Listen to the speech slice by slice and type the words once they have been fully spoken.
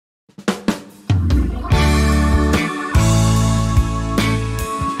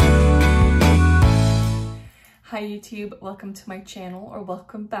Hi YouTube, welcome to my channel, or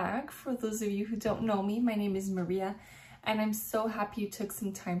welcome back. For those of you who don't know me, my name is Maria and I'm so happy you took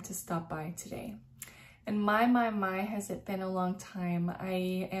some time to stop by today. And my, has it been a long time.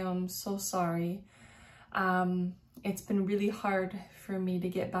 I am so sorry. It's been really hard for me to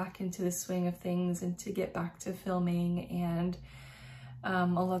get back into the swing of things and to get back to filming, and a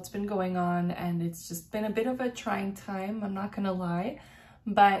lot's been going on and it's just been a bit of a trying time, I'm not gonna lie,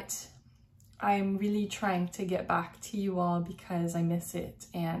 but I'm really trying to get back to you all because I miss it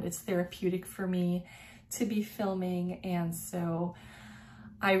and it's therapeutic for me to be filming, and so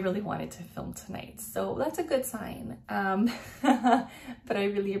I really wanted to film tonight, so that's a good sign. But I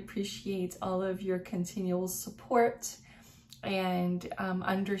really appreciate all of your continual support and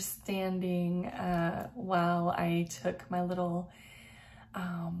understanding while I took my little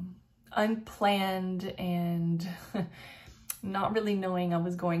unplanned and not really knowing I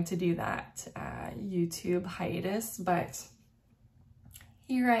was going to do that YouTube hiatus, but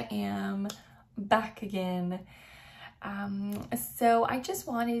here I am back again. So I just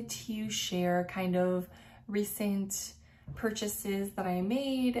wanted to share kind of recent purchases that I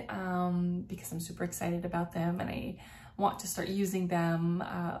made because I'm super excited about them and I want to start using them.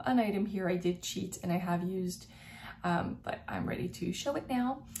 An item here I did cheat and I have used, but I'm ready to show it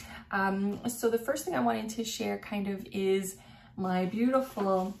now. So the first thing I wanted to share kind of is my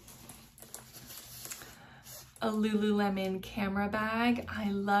beautiful Lululemon camera bag.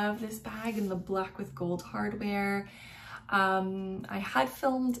 I love this bag in the black with gold hardware. I had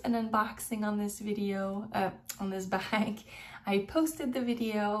filmed an unboxing on this video, on this bag. I posted the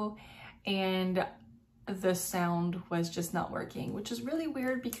video and the sound was just not working, which is really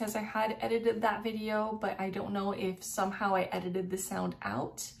weird because I had edited that video, but I don't know if somehow I edited the sound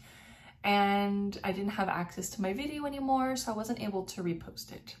out and I didn't have access to my video anymore, so I wasn't able to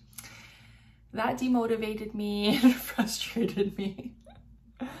repost it. That demotivated me and frustrated me.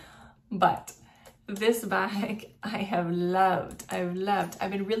 But this bag I have loved. I've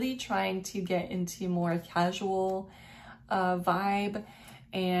been really trying to get into more casual vibe,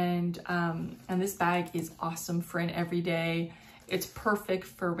 and this bag is awesome for an everyday. It's perfect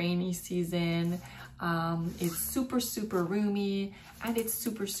for rainy season. It's super roomy and it's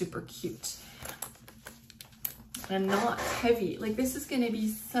super cute and not heavy. Like, this is gonna be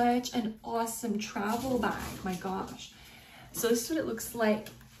such an awesome travel bag, my gosh. So this is what it looks like,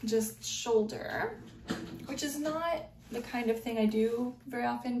 just shoulder, which is not the kind of thing I do very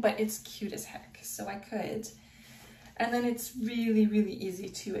often, but it's cute as heck, so I could. And then it's really easy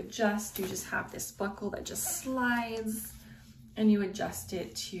to adjust. You just have this buckle that just slides and you adjust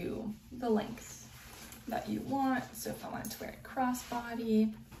it to the length that you want. So if I wanted to wear it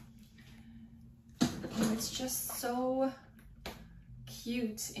crossbody, and it's just so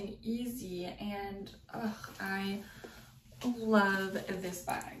cute and easy, and I love this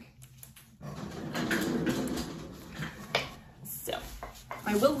bag. So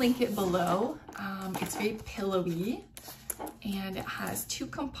I will link it below. It's very pillowy and it has 2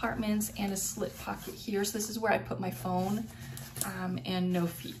 compartments and a slip pocket here. So this is where I put my phone and no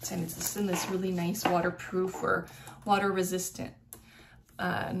feet. And it's just in this really nice waterproof or water resistant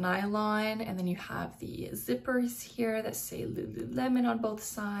nylon. And then you have the zippers here that say Lululemon on both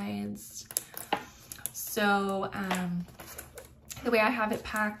sides. So the way I have it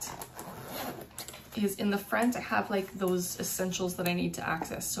packed is in the front, I have like those essentials that I need to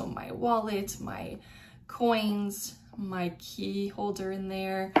access. So my wallet, my coins, my key holder in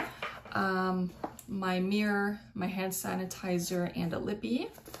there, my mirror, my hand sanitizer, and a lippy.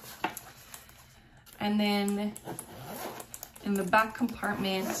 And then in the back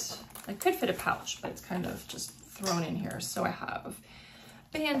compartment, I could fit a pouch, but it's kind of just thrown in here. So I have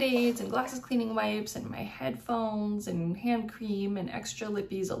Band-Aids and glasses cleaning wipes and my headphones and hand cream and extra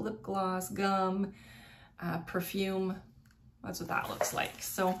lippies, a lip gloss, gum, perfume. That's what that looks like.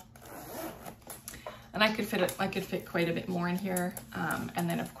 So, and I could fit quite a bit more in here. And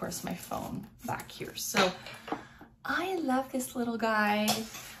then of course my phone back here. So I love this little guy.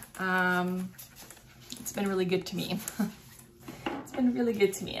 It's been really good to me. It's been really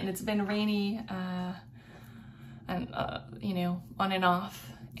good to me, and it's been rainy, and you know, on and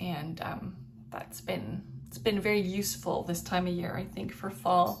off, and it's been very useful this time of year, I think, for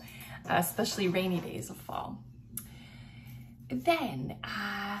fall, especially rainy days of fall. Then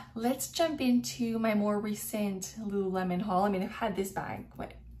let's jump into my more recent Lululemon haul. I mean, I've had this bag,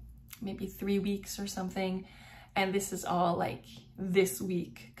 what, maybe 3 weeks or something, and this is all like this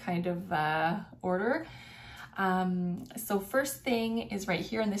week kind of order. So first thing is right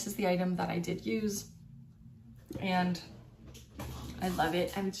here, and this is the item that I did use, and I love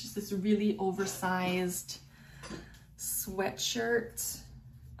it. And it's just this really oversized sweatshirt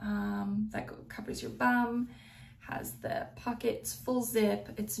that covers your bum, has the pockets, full zip.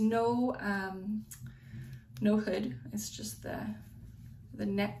 It's no hood, it's just the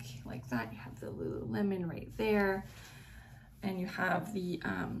neck like that. You have the Lululemon right there, and you have the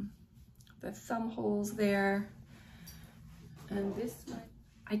thumb holes there. And this one,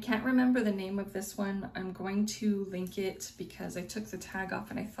 I can't remember the name of this one. I'm going to link it because I took the tag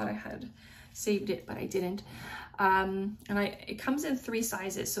off and I thought I had saved it, but I didn't. And it comes in 3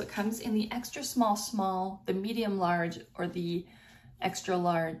 sizes. So it comes in the extra small, the medium large, or the extra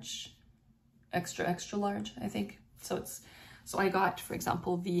large, extra large, I think. So I got, for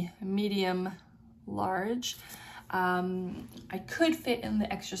example, the medium large. I could fit in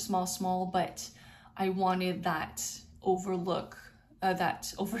the extra small, but I wanted that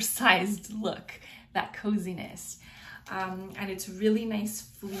that oversized look, that coziness. And it's really nice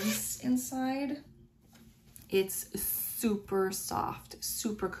fleece inside. It's super soft,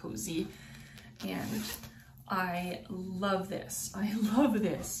 super cozy, and I love this. I love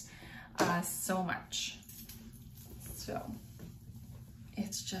this so much. So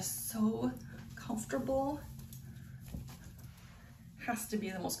it's just so comfortable. Has to be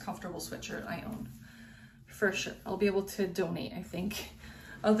the most comfortable sweatshirt I own, for sure. I'll be able to donate, I think,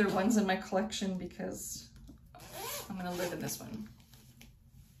 other ones in my collection because I'm gonna live in this one.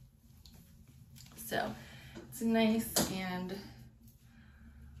 So it's nice and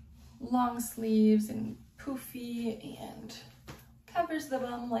long sleeves and poofy and covers the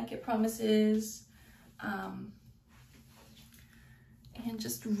bum like it promises. And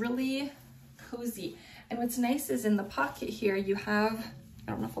just really cozy. And what's nice is in the pocket here, you have,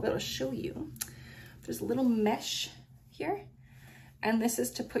 I don't know if I'll be able to show you, there's a little mesh here. And this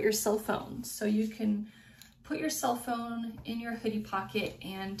is to put your cell phone. So you can put your cell phone in your hoodie pocket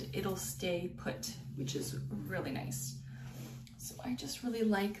and it'll stay put, which is really nice. So I just really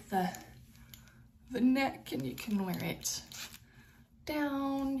like the neck, and you can wear it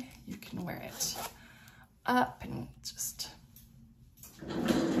down, you can wear it up, and just,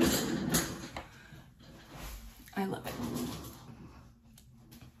 I love it.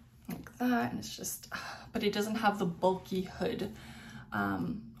 Like that, and it's just, but it doesn't have the bulky hood,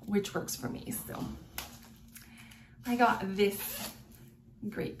 which works for me. So I got this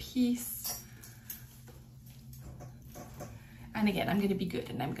great piece. And again, I'm gonna be good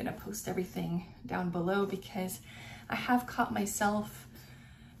and I'm gonna post everything down below because I have caught myself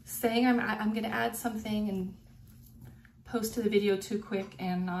saying I'm gonna add something and post to the video too quick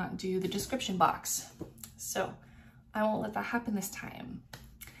and not do the description box. So I won't let that happen this time.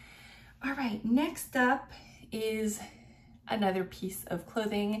 All right, next up is another piece of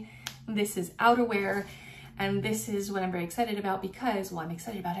clothing. This is outerwear, and this is what I'm very excited about because, well, I'm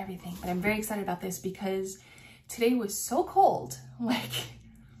excited about everything, but I'm very excited about this because today was so cold, like,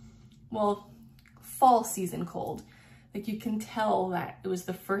 well, fall season cold. Like you can tell that it was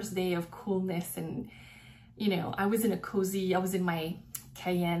the first day of coolness, and you know, I was in my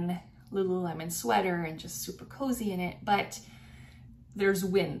Cayenne Lululemon sweater and just super cozy in it, but there's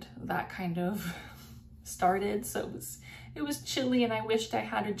wind that kind of started, so it was chilly and I wished I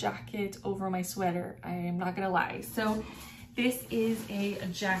had a jacket over my sweater. I am not gonna lie. So this is a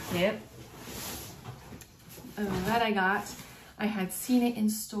jacket that I got. I had seen it in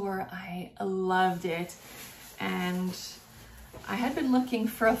store, I loved it, and I had been looking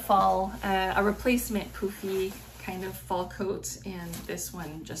for a fall, a replacement poofy kind of fall coat, and this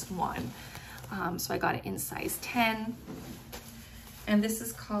one just won. So I got it in size 10. And this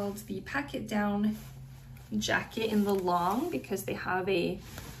is called the Pack It Down jacket in the long because they have a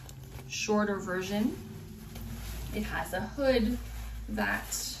shorter version. It has a hood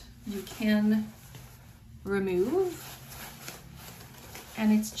that you can remove,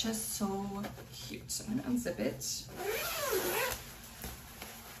 and it's just so cute. So I'm gonna unzip it,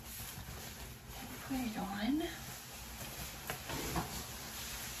 put it on.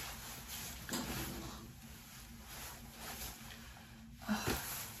 Oh,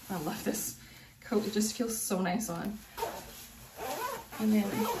 I love this coat. It just feels so nice on. And then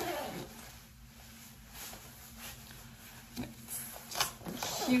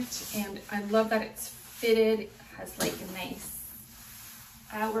it's cute, and I love that it's fitted. It has like a nice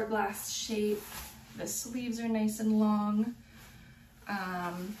hourglass shape. The sleeves are nice and long.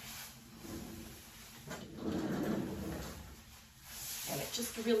 And it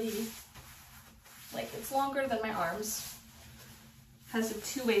just really, like, it's longer than my arms. Has a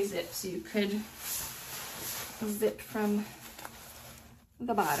two-way zip, so you could zip from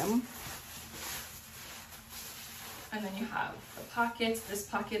the bottom. And then you have the pockets. This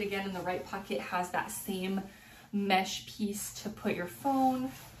pocket, again, in the right pocket has that same mesh piece to put your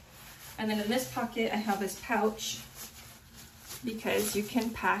phone. And then in this pocket, I have this pouch because you can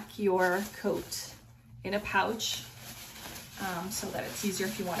pack your coat in a pouch so that it's easier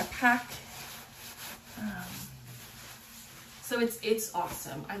if you want to pack. So it's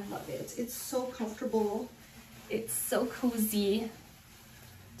awesome. I love it. It's so comfortable. It's so cozy.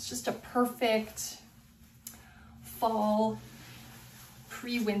 It's just a perfect fall,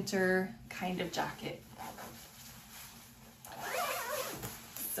 pre-winter kind of jacket.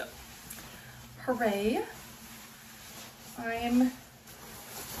 So, hooray. I'm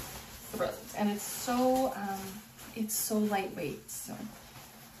thrilled. And it's so lightweight. So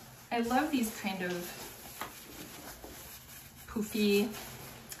I love these kind of poofy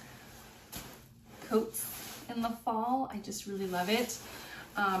coats in the fall. I just really love it.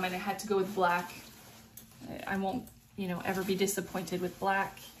 And I had to go with black. I won't, you know, ever be disappointed with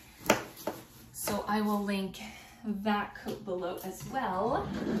black. So I will link that coat below as well.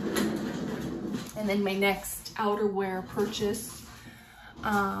 And then my next outerwear purchase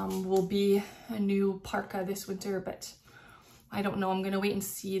will be a new parka this winter, but I don't know. I'm gonna wait and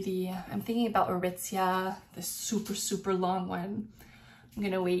see I'm thinking about Aritzia, the super long one. I'm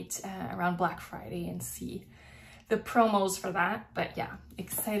gonna wait around Black Friday and see the promos for that. But yeah,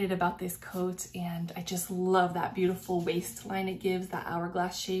 excited about this coat, and I just love that beautiful waistline it gives, that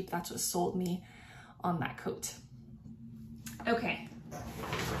hourglass shape. That's what sold me on that coat. Okay,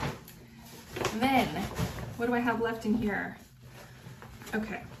 then what do I have left in here?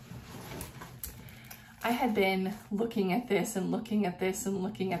 Okay, I had been looking at this and looking at this and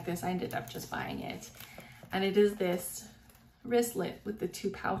looking at this. I ended up just buying it, and it is this wristlet with the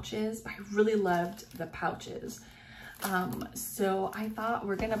 2 pouches. I really loved the pouches. So I thought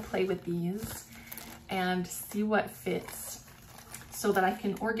we're gonna play with these and see what fits so that I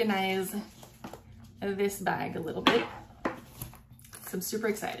can organize this bag a little bit. So I'm super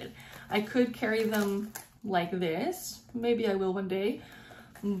excited. I could carry them like this. Maybe I will one day,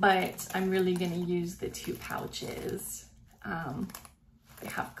 but I'm really gonna use the 2 pouches. They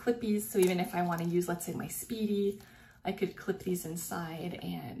have clippies, so even if I wanna use, let's say, my Speedy, I could clip these inside,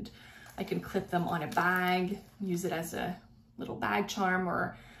 and I can clip them on a bag, use it as a little bag charm,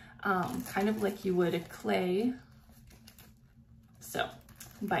 or kind of like you would a clay. So,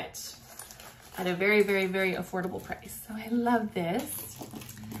 but at a very affordable price. So I love this.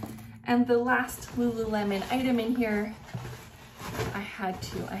 And the last Lululemon item in here, I had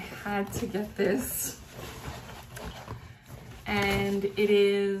to get this. And it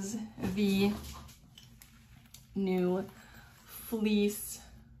is the new Fleece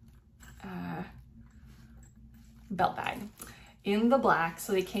belt bag in the black.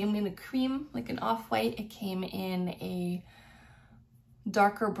 So they came in a cream, like an off-white. It came in a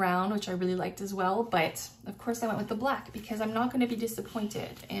darker brown, which I really liked as well. But of course I went with the black because I'm not going to be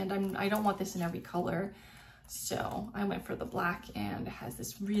disappointed, and I don't want this in every color. So I went for the black, and it has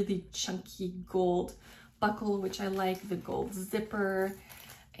this really chunky gold buckle, which I like, the gold zipper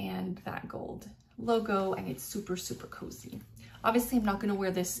and that gold logo, and it's super cozy. Obviously I'm not going to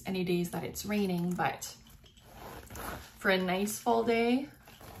wear this any days that it's raining, but for a nice fall day,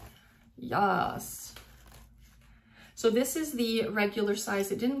 yes. So this is the regular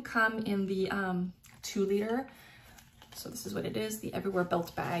size. It didn't come in the 2 liter. So this is what it is, the Everywhere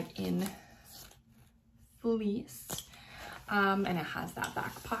belt bag in Fleece. And it has that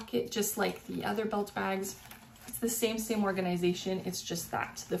back pocket, just like the other belt bags. It's the same organization. It's just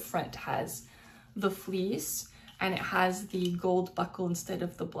that the front has the fleece, and it has the gold buckle instead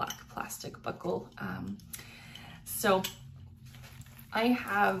of the black plastic buckle. So I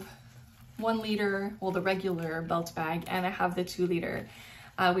have 1 liter, well, the regular belt bag, and I have the 2 liter,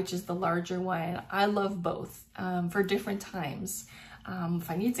 which is the larger one. I love both for different times.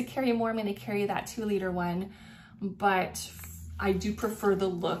 If I need to carry more, I'm gonna carry that 2 liter one, but I do prefer the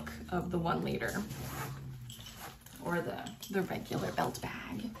look of the 1 liter or the regular belt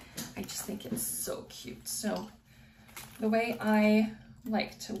bag. I just think it's so cute. So the way I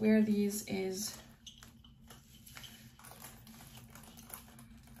like to wear these is,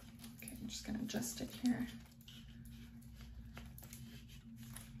 okay, I'm just gonna adjust it here.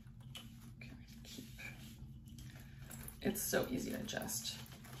 Okay, keep. It's so easy to adjust.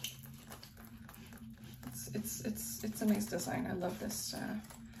 It's a nice design. I love this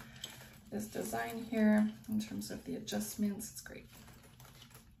this design here in terms of the adjustments. It's great.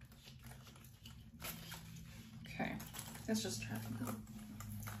 Okay, let's just try them.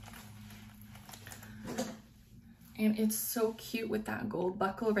 And it's so cute with that gold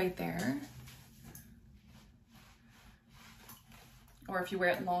buckle right there. Or if you wear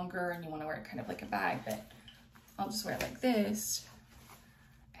it longer and you want to wear it kind of like a bag, but I'll just wear it like this.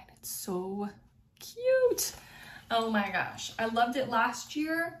 And it's so cute. Oh my gosh. I loved it last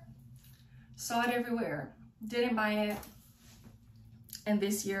year. Saw it everywhere. Didn't buy it. And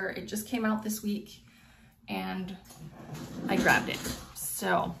this year, it just came out this week and I grabbed it.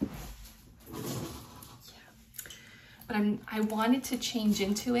 So, yeah. But I wanted to change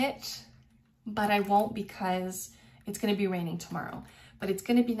into it, but I won't because it's gonna be raining tomorrow. But it's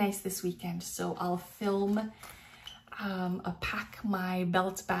gonna be nice this weekend. So I'll film, pack my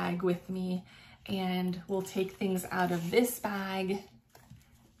belt bag with me, and we'll take things out of this bag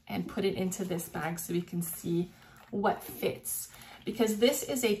and put it into this bag so we can see what fits. Because this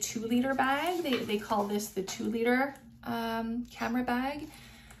is a 2-liter bag. They call this the 2-liter camera bag.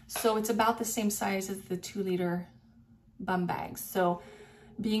 So it's about the same size as the 2-liter bum bags. So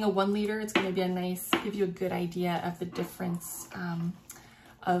being a 1-liter, it's gonna be give you a good idea of the difference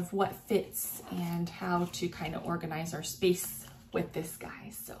of what fits and how to kind of organize our space with this guy.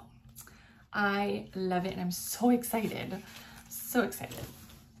 So I love it and I'm so excited. So excited.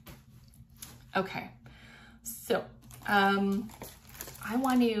 Okay, so I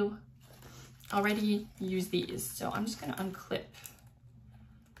want to already use these. So I'm just gonna unclip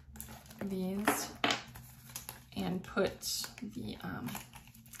these and put the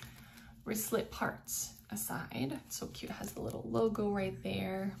wristlet parts aside. It's so cute, it has the little logo right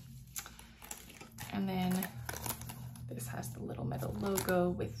there. And then this has the little metal logo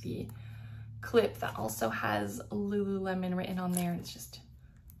with the clip that also has Lululemon written on there. It's just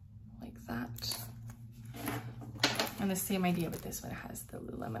like that. And the same idea with this one. It has the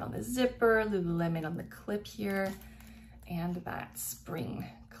Lululemon on the zipper, Lululemon on the clip here, and that spring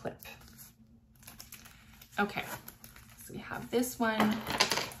clip. Okay, so we have this one.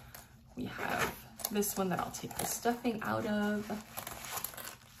 We have this one that I'll take the stuffing out of.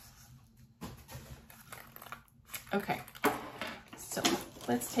 Okay, so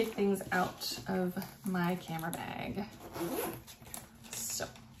let's take things out of my camera bag. So,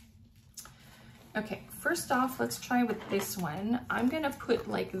 okay, first off, let's try with this one. I'm gonna put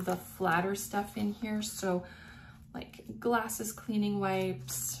like the flatter stuff in here. So like glasses, cleaning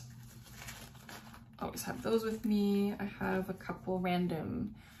wipes. Always have those with me. I have a couple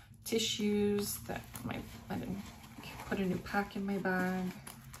random tissues that I didn't put a new pack in my bag.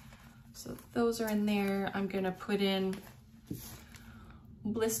 So those are in there. I'm gonna put in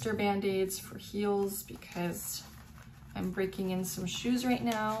blister band-aids for heels because I'm breaking in some shoes right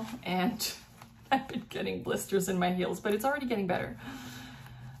now and I've been getting blisters in my heels, but it's already getting better.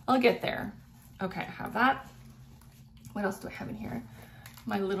 I'll get there. Okay, I have that. What else do I have in here?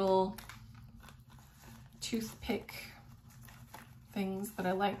 My little toothpick things that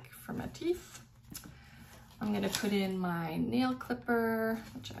I like for my teeth. I'm gonna put in my nail clipper,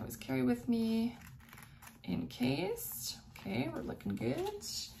 which I always carry with me in case. Okay, we're looking good.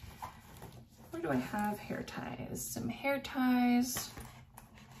 Where do I have hair ties? Some hair ties.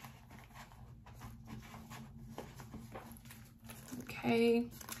 Okay,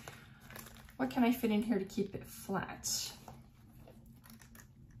 what can I fit in here to keep it flat?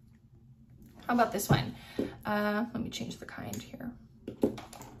 How about this one? Let me change the kind here.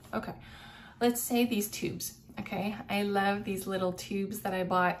 Okay, let's say these tubes, okay? I love these little tubes that I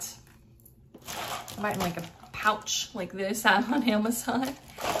bought. I bought in like a pouch like this on Amazon.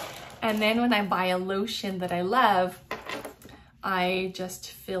 And then when I buy a lotion that I love, I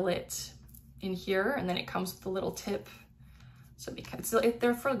just fill it in here and then it comes with a little tip. So because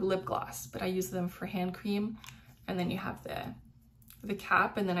they're for lip gloss, but I use them for hand cream. And then you have the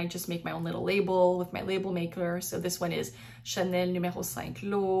cap, and then I just make my own little label with my label maker. So this one is Chanel numéro 5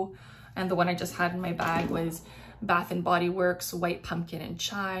 L'eau, and the one I just had in my bag was Bath and Body Works White Pumpkin and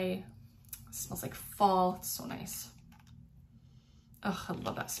Chai. It smells like fall. It's so nice. Oh, I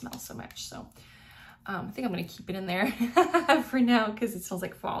love that smell so much. So I think I'm gonna keep it in there for now because it smells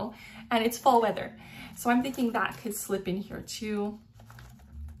like fall and it's fall weather. So I'm thinking that could slip in here too.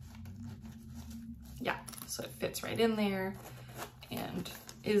 Yeah, so it fits right in there and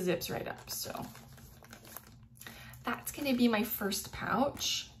it zips right up. So that's gonna be my first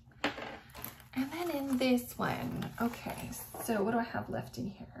pouch. And then in this one, okay, so what do I have left in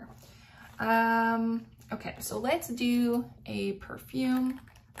here? Okay, so let's do a perfume.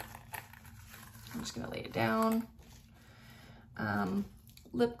 I'm just gonna lay it down.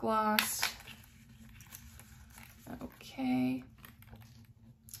 Lip gloss. Okay.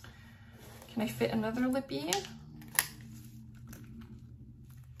 Can I fit another lippy?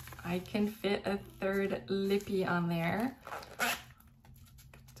 I can fit a third lippy on there.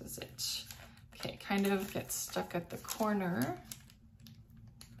 Does it? Okay, kind of gets stuck at the corner.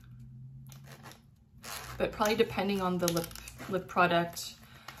 but probably depending on the lip product,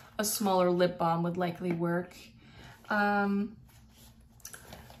 a smaller lip balm would likely work. Maybe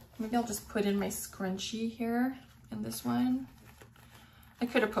I'll just put in my scrunchie here in this one. I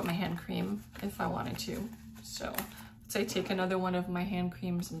could have put my hand cream if I wanted to. So let's say take another one of my hand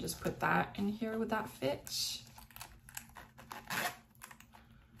creams and just put that in here. Would that fit?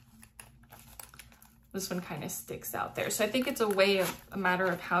 This one kind of sticks out there. So I think it's a matter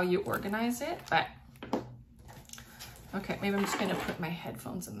of how you organize it, but okay, maybe I'm just gonna put my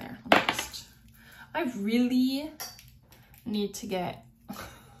headphones in there. I really need to get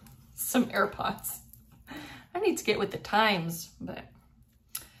some AirPods. I need to get with the times, but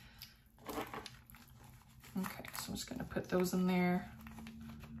okay, so I'm just gonna put those in there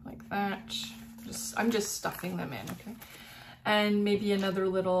like that. I'm just stuffing them in, okay? And maybe another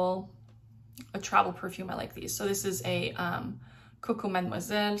a travel perfume. I like these. So this is a Coco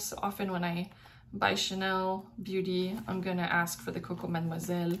Mademoiselle. So often when I buy Chanel Beauty, I'm gonna ask for the Coco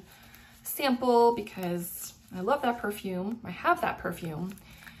Mademoiselle sample because I love that perfume. I have that perfume,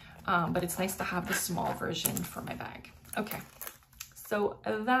 but it's nice to have the small version for my bag. Okay, so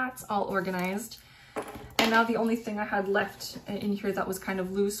that's all organized. And now the only thing I had left in here that was kind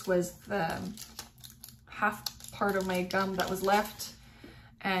of loose was the half part of my gum that was left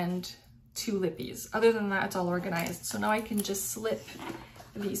and 2 lippies. Other than that, it's all organized. So now I can just slip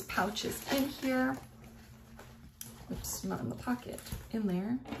these pouches in here. Oops, not in the pocket. In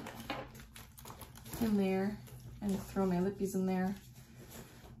there, and throw my lippies in there.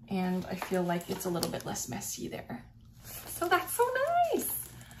 And I feel like it's a little bit less messy there. So that's so nice.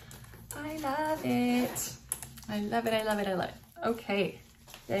 I love it. I love it, I love it, I love it. Okay,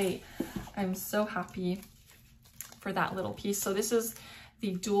 yay. I'm so happy for that little piece. So this is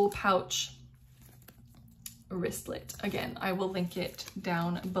the dual pouch wristlet. Again, I will link it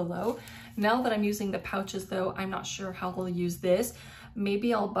down below. Now that I'm using the pouches though, I'm not sure how I'll use this.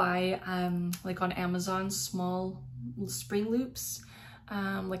 Maybe I'll buy, like on Amazon, small spring loops.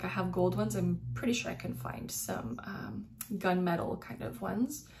 Like I have gold ones. I'm pretty sure I can find some gunmetal kind of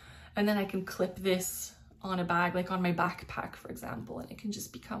ones. And then I can clip this on a bag, like on my backpack, for example, and it can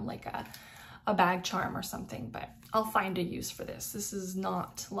just become like a bag charm or something, but I'll find a use for this. This is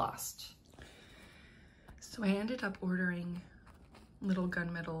not lost. So I ended up ordering little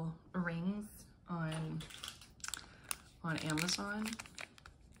gunmetal rings on Amazon.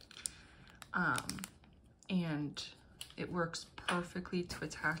 And it works perfectly to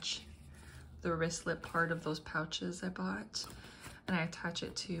attach the wristlet part of those pouches I bought. And I attach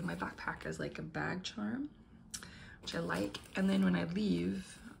it to my backpack as like a bag charm, which I like. And then when I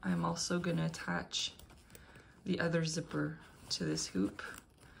leave, I'm also gonna attach the other zipper to this hoop.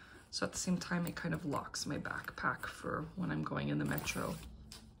 So at the same time, it kind of locks my backpack for when I'm going in the metro.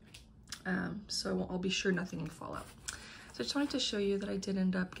 So I'll be sure nothing will fall out. So I just wanted to show you that I did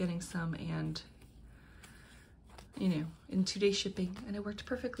end up getting some, and you know, in 2-day shipping, and it worked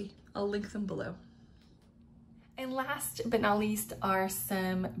perfectly. I'll link them below. And last but not least are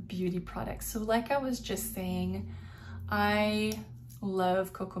some beauty products. So like I was just saying, I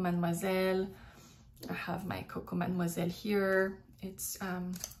love Coco Mademoiselle. I have my Coco Mademoiselle here. It's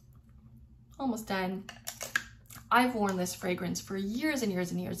almost done. I've worn this fragrance for years and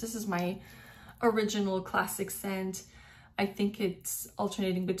years and years. This is my original classic scent. I think it's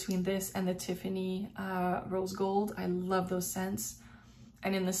alternating between this and the Tiffany Rose Gold. I love those scents.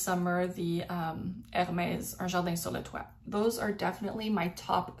 And in the summer, the Hermès Un Jardin sur le Toit. Those are definitely my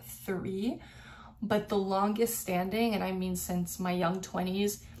top 3, but the longest standing, and I mean since my young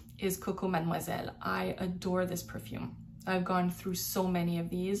 20s, is Coco Mademoiselle. I adore this perfume. I've gone through so many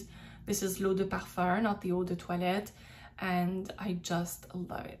of these. This is l'eau de parfum, not the eau de toilette, and I just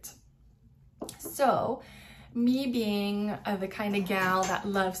love it. So, me being the kind of gal that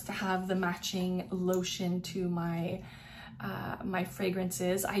loves to have the matching lotion to my my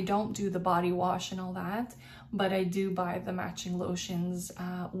fragrances, I don't do the body wash and all that, but I do buy the matching lotions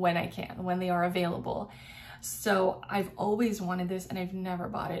when I can, when they are available. So I've always wanted this and I've never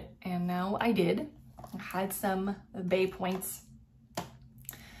bought it, and now I did. I had some Bay points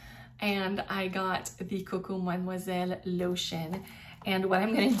and I got the Coco Mademoiselle lotion. And what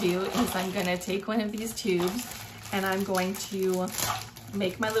I'm gonna do is I'm gonna take one of these tubes and I'm going to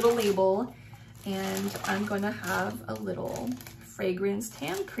make my little label, and I'm gonna have a little fragranced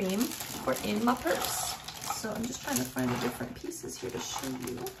hand cream for in my purse. So I'm just trying to find the different pieces here to show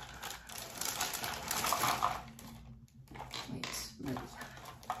you. Wait, maybe.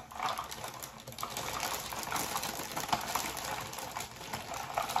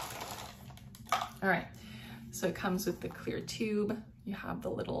 All right, so it comes with the clear tube. You have the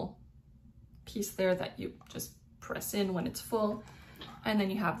little piece there that you just press in when it's full. And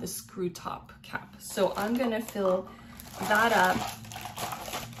then you have the screw top cap. So I'm gonna fill that up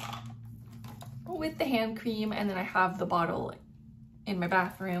with the hand cream, and then I have the bottle in my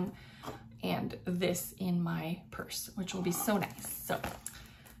bathroom and this in my purse, which will be so nice. So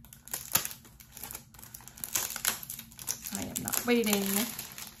I am not waiting.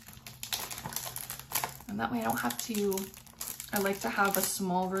 And that way I don't have to, I like to have a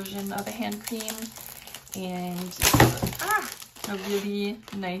small version of a hand cream, and a really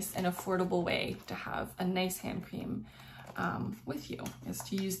nice and affordable way to have a nice hand cream with you is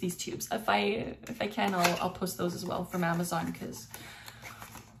to use these tubes. If I can, I'll post those as well from Amazon, because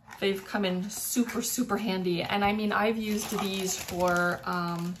they've come in super handy. And I mean, I've used these for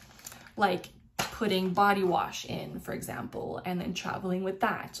like putting body wash in, for example, and then traveling with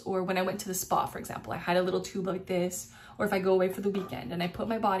that. Or when I went to the spa, for example, I had a little tube like this. Or if I go away for the weekend and I put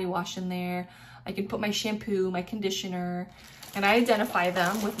my body wash in there, I can put my shampoo, my conditioner, and I identify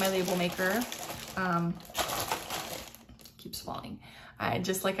them with my label maker. Keeps falling.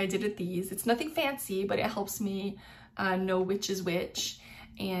 Just like I did with these. It's nothing fancy, but it helps me know which is which.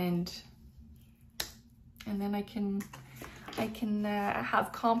 And then I can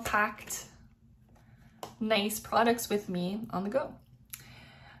have compact, nice products with me on the go.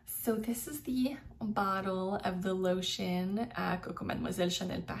 So this is the bottle of the lotion Coco, Mademoiselle,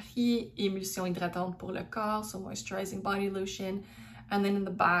 Chanel, Paris, Émulsion hydratante pour le corps, so moisturizing body lotion. And then in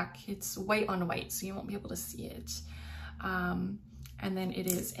the back, it's white on white, so you won't be able to see it. And then it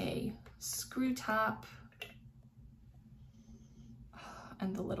is a screw top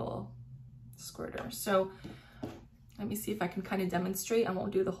and the little squirter. So let me see if I can kind of demonstrate. I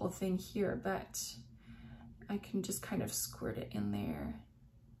won't do the whole thing here, but I can just kind of squirt it in there.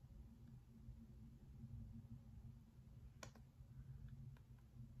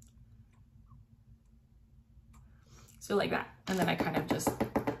 So like that. And then I kind of just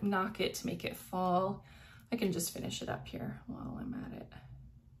knock it to make it fall. I can just finish it up here while I'm at it.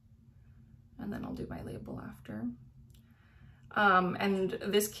 And then I'll do my label after. And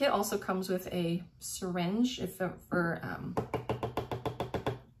this kit also comes with a syringe okay,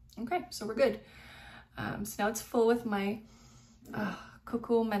 so we're good. So now it's full with my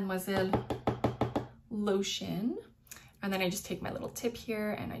Coco Mademoiselle lotion. And then I just take my little tip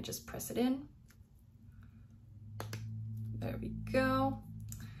here and I just press it in. There we go.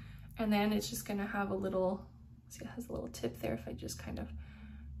 And then it's just gonna have a little, see, it has a little tip there. If I just kind of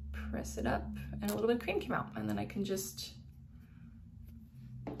press it up, and a little bit of cream came out, and then I can just,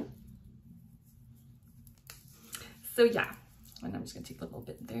 so yeah. And I'm just gonna take a little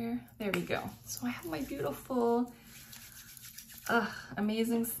bit there. There we go. So I have my beautiful,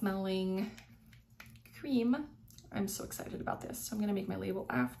 amazing smelling cream. I'm so excited about this. So I'm gonna make my label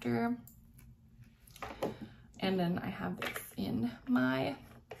after. And then I have this in my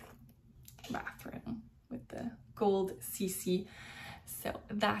bathroom with the gold CC. So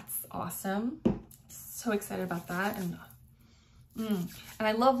that's awesome. So excited about that. And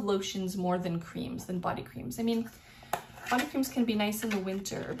I love lotions more than creams, than body creams. I mean, body creams can be nice in the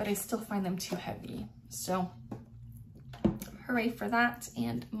winter, but I still find them too heavy. So hooray for that.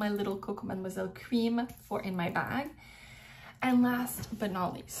 And my little Coco Mademoiselle cream for in my bag. And last but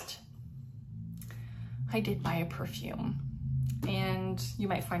not least, I did buy a perfume, and you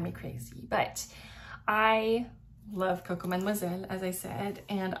might find me crazy, but I love Coco Mademoiselle, as I said,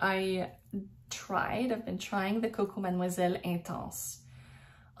 and I've been trying the Coco Mademoiselle Intense.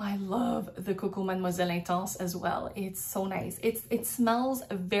 I love the Coco Mademoiselle Intense as well. It's so nice. It smells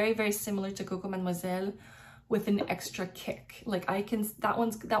very similar to Coco Mademoiselle with an extra kick. Like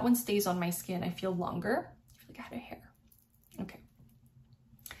that one stays on my skin. I feel longer. I feel like I had a hair. Okay.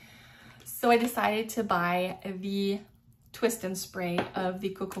 So I decided to buy the twist and spray of the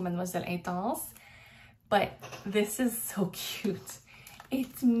Coco Mademoiselle Intense, but this is so cute.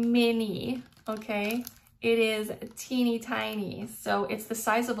 It's mini, okay? It is teeny tiny. So it's the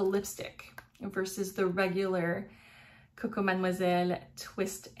size of a lipstick versus the regular Coco Mademoiselle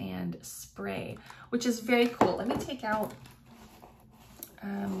twist and spray, which is very cool. Let me take out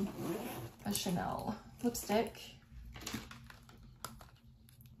a Chanel lipstick.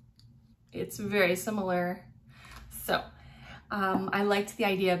 It's very similar. So I liked the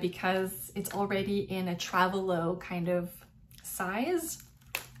idea because it's already in a Travelo kind of size.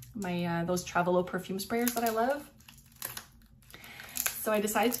 Those Travelo perfume sprayers that I love. So I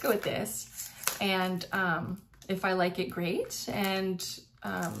decided to go with this, and if I like it, great. And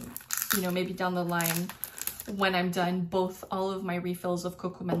you know, maybe down the line when I'm done all of my refills of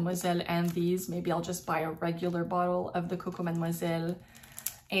Coco Mademoiselle and these, maybe I'll just buy a regular bottle of the Coco Mademoiselle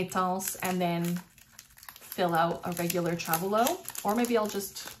Intense and then fill out a regular Travelo, or maybe I'll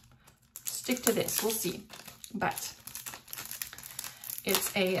just stick to this, we'll see. But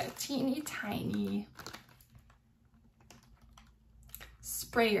it's a teeny tiny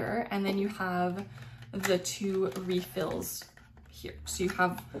sprayer, and then you have the 2 refills here. So you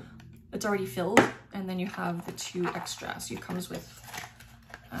have, it's already filled, and then you have the 2 extra. So it comes with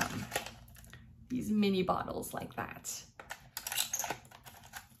these mini bottles like that.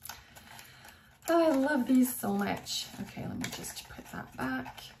 Oh, I love these so much. Okay, let me just put that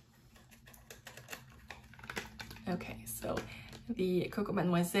back. Okay, so the Coco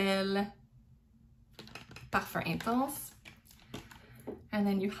Mademoiselle Parfum Intense. And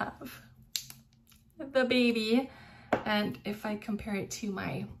then you have the baby. And if I compare it to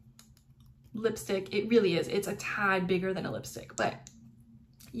my lipstick, it really is. It's a tad bigger than a lipstick, but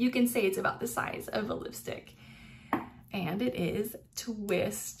you can say it's about the size of a lipstick. And it is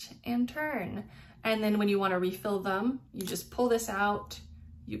twist and turn. And then when you want to refill them, you just pull this out,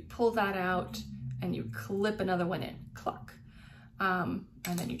 you pull that out, and you clip another one in, cluck. And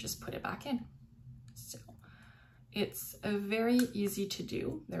then you just put it back in. So it's very easy to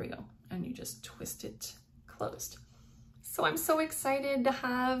do. There we go. And you just twist it closed. So I'm so excited to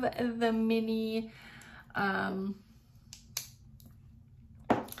have the mini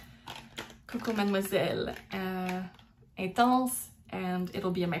Coco Mademoiselle Intense, and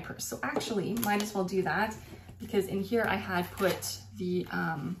it'll be in my purse. So actually, might as well do that, because in here I had put the,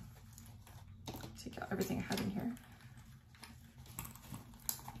 take out everything I had in here.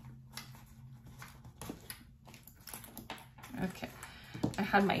 Okay, I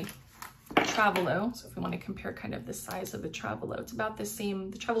had my Travelo, so if we want to compare kind of the size of the Travelo, it's about the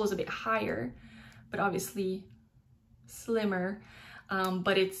same. The Travelo is a bit higher, but obviously slimmer,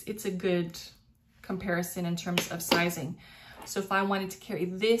 but it's a good comparison in terms of sizing. So if I wanted to carry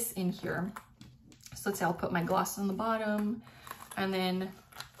this in here, so let's say I'll put my gloss on the bottom, and then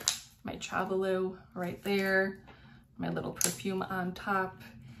my Travelo right there, my little perfume on top,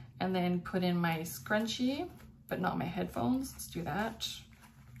 and then put in my scrunchie, but not my headphones. Let's do that.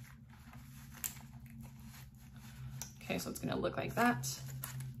 Okay, so it's gonna look like that.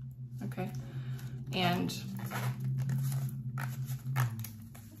 Okay, and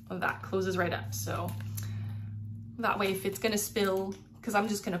that closes right up. So that way, if it's gonna spill, because I'm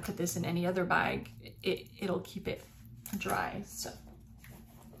just gonna put this in any other bag, it'll keep it dry. So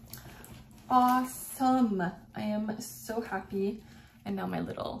awesome. I am so happy. And now my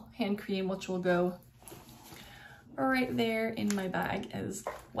little hand cream, which will go right there in my bag as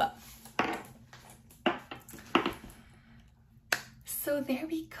well. So there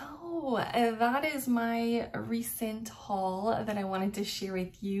we go. That is my recent haul that I wanted to share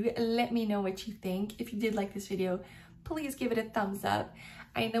with you. Let me know what you think. If you did like this video, please give it a thumbs up.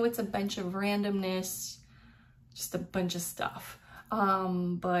 I know it's a bunch of randomness, just a bunch of stuff,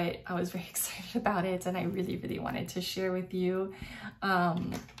 but I was very excited about it, and I really, really wanted to share with you.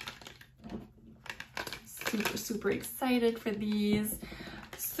 Super, super excited for these.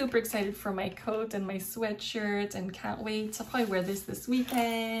 Super excited for my coat and my sweatshirt, and can't wait to probably wear this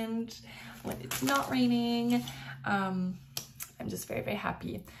weekend when it's not raining. I'm just very, very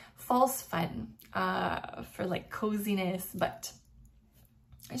happy. Fall's fun for like coziness, but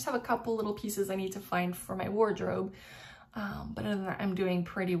I just have a couple little pieces I need to find for my wardrobe. But other than that, I'm doing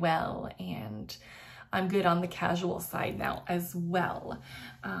pretty well, and I'm good on the casual side now as well.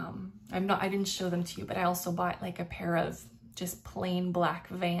 I didn't show them to you, but I also bought like a pair of just plain black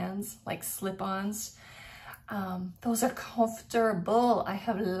Vans, like slip-ons. Those are comfortable. I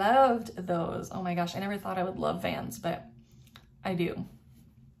have loved those. Oh my gosh, I never thought I would love Vans, but I do.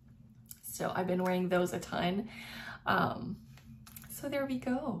 So I've been wearing those a ton. So there we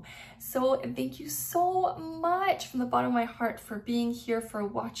go. So thank you so much from the bottom of my heart for being here, for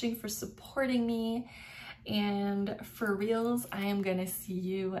watching, for supporting me. And for reals, I am gonna see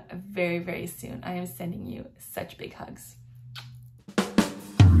you very, very soon. I am sending you such big hugs.